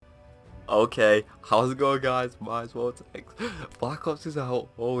Okay, how's it going, guys? Mine's VorteX. Black Ops is out.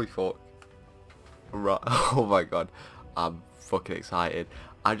 Holy fuck. Right. Oh my god. I'm fucking excited.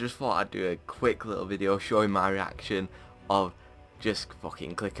 I just thought I'd do a quick little video showing my reaction of just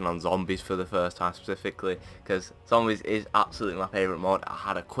fucking clicking on zombies for the first time specifically, because zombies is absolutely my favourite mod. I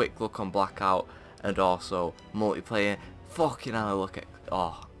had a quick look on Blackout and also multiplayer. Fucking hell, look at,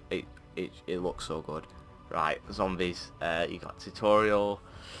 oh, it looks so good. Right, zombies. You got tutorial.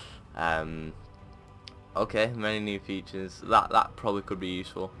 Okay, many new features. That probably could be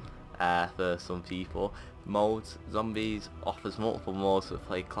useful for some people. Modes. Zombies offers multiple modes to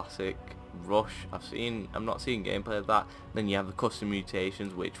play classic, rush. I'm not seeing gameplay of that. Then you have the custom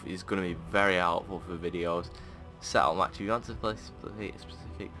mutations, which is going to be very helpful for videos. Settle match. If you want to play a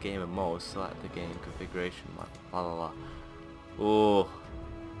specific game of modes, select the game configuration. Blah blah blah. Oh,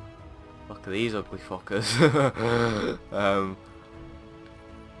 look at these ugly fuckers.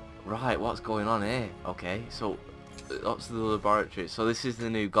 Right, what's going on here? Okay, so up to the laboratory. So this is the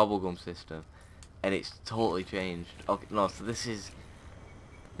new gobblegum system, and it's totally changed. Okay, no, so this is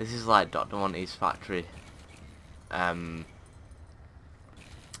like Dr. Monty's factory. Apparently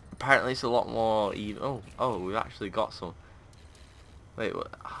it's a lot more even. Oh, we've actually got some. Wait,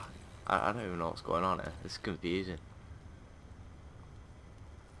 what? I don't even know what's going on here. It's confusing.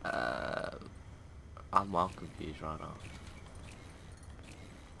 I'm well confused right now.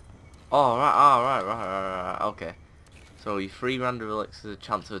 Oh, right, okay. So your 3 random elixirs, a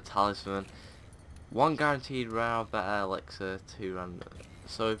chance of a talisman, 1 guaranteed rare better elixir, 2 random.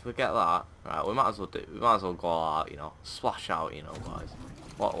 So if we get that, right, we might as well go all out, you know, splash out, you know, guys.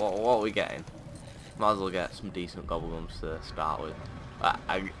 What are we getting? Might as well get some decent gobblegums to start with.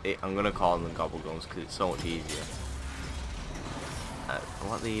 I'm gonna call them gobblegums because it's so much easier.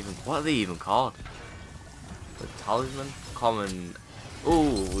 What are they even called? The talisman, common.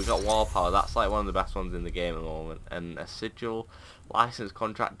 Ooh, we got wall power. That's like one of the best ones in the game at the moment. And a sigil, licensed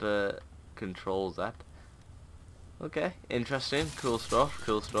contractor, control Z. Okay, interesting. Cool stuff.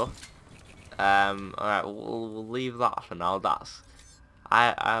 Alright, we'll leave that for now.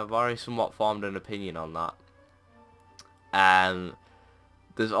 I've already somewhat formed an opinion on that.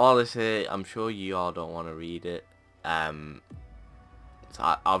 There's all this here. I'm sure you all don't want to read it. So I'm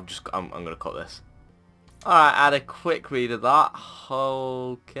gonna cut this. Alright, I had a quick read of that.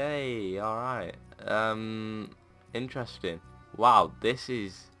 Okay, alright. Interesting. Wow, this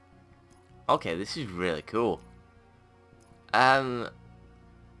is really cool.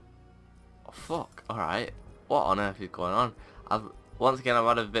 Fuck, alright. What on earth is going on? Once again, I've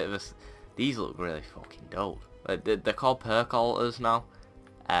had a bit of a... These look really fucking dope. They're called perk alters now.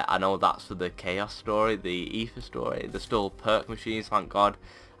 I know that's for the chaos story, the ether story. They're still perk machines, thank God.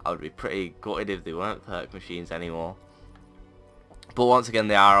 I would be pretty gutted if they weren't perk machines anymore. But once again,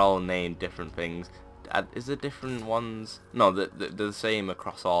 they are all named different things. Is there different ones? No, they're the same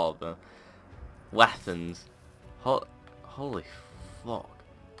across all of them. Weapons. Holy fuck!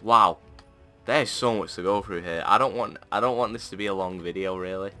 Wow, there's so much to go through here. I don't want this to be a long video,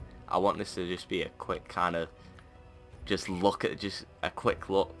 really. I want this to just be a quick kind of just a quick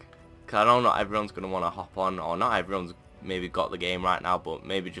look. Cause I know not everyone's gonna want to hop on, or not everyone's maybe got the game right now, but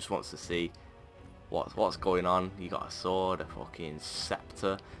maybe just wants to see what's going on. You got a sword, a fucking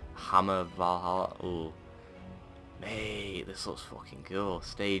scepter, hammer, Valhalla. Ooh, mate, this looks fucking cool.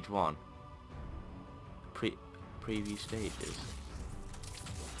 Stage 1. Preview stages.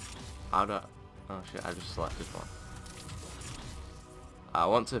 Oh shit, I just selected one. I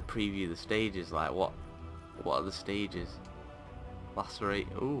want to preview the stages. Like what are the stages? Lacerate.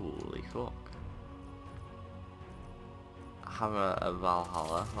 Ooh, holy fuck. Hammer of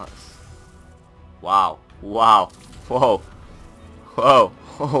Valhalla. Let's. Wow. Whoa.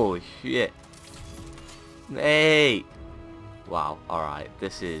 Holy shit. Hey. Wow. All right.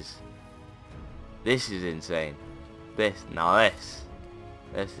 This is insane. This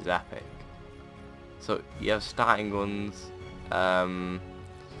is epic. So you have starting guns. I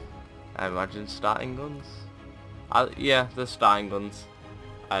imagine starting guns. Yeah, the starting guns.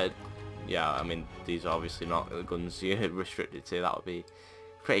 Yeah, I mean, these are obviously not the guns you're restricted to. That would be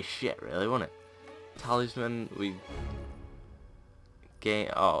pretty shit, really, wouldn't it? Talisman, we gain.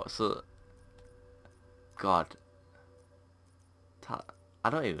 Oh, so God, I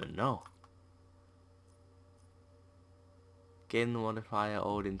don't even know. Gain the modifier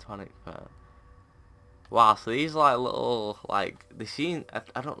Odin tonic perk. Wow, so these like little they seem.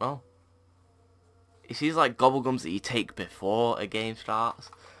 I don't know. It seems like gobblegums that you take before a game starts.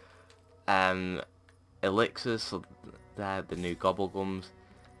 Elixirs, so they're the new gobblegums.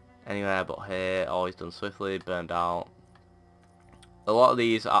 Anywhere but here, always done swiftly, burned out. A lot of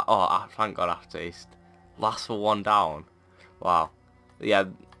these are, oh, thank God aftertaste. Last for one down. Wow. Yeah,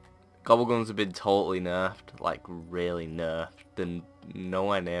 Gobbleguns have been totally nerfed, like really nerfed, and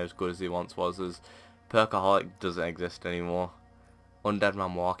nowhere near as good as he once was. As Perkaholic doesn't exist anymore. Undead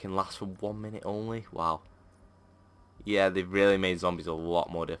Man Walking lasts for 1 minute only. Wow. Yeah, they've really made zombies a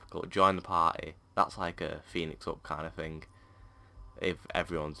lot more difficult. Join the party. That's like a Phoenix Up kind of thing. If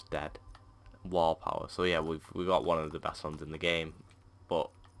everyone's dead. Wall power. So yeah, we've got one of the best ones in the game. But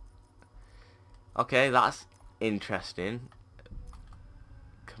okay, that's interesting.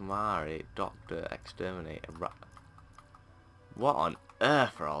 Kamari, Doctor, Exterminator. What on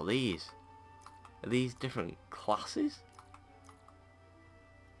earth are all these? Are these different classes?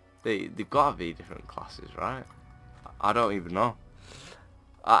 They've got to be different classes, right? I don't even know.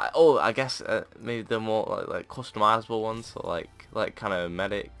 I guess maybe they're more like customizable ones, so like kind of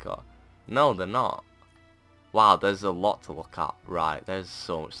medic. Or no, they're not. Wow, there's a lot to look at. Right, there's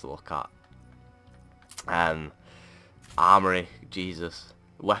so much to look at. Armory, Jesus,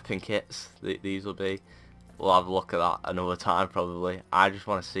 weapon kits. These will be. We'll have a look at that another time probably. I just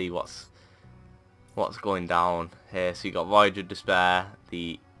want to see what's going down here. So you got Voyage of Despair,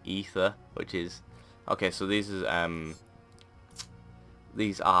 the Ether, which is okay. So these are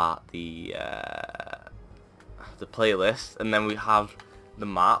the playlist, and then we have the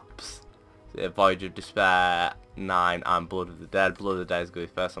maps. So Voyage of Despair 9 and Blood of the Dead. Blood of the Dead is going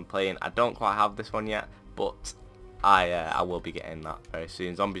to be first I'm playing. I don't quite have this one yet, but I will be getting that very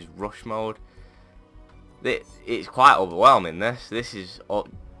soon. Zombies Rush mode. It's quite overwhelming. This is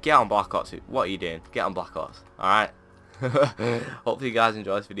get on Black Ops. What are you doing? Get on Black Ops. All right. Hopefully you guys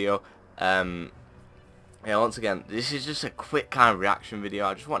enjoy this video. Yeah, once again, this is just a quick kind of reaction video.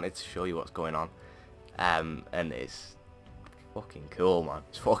 I just wanted to show you what's going on. And it's fucking cool, man.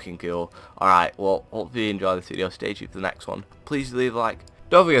 It's fucking cool. Alright, well, hopefully you enjoy this video. Stay tuned for the next one. Please leave a like.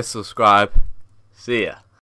 Don't forget to subscribe. See ya.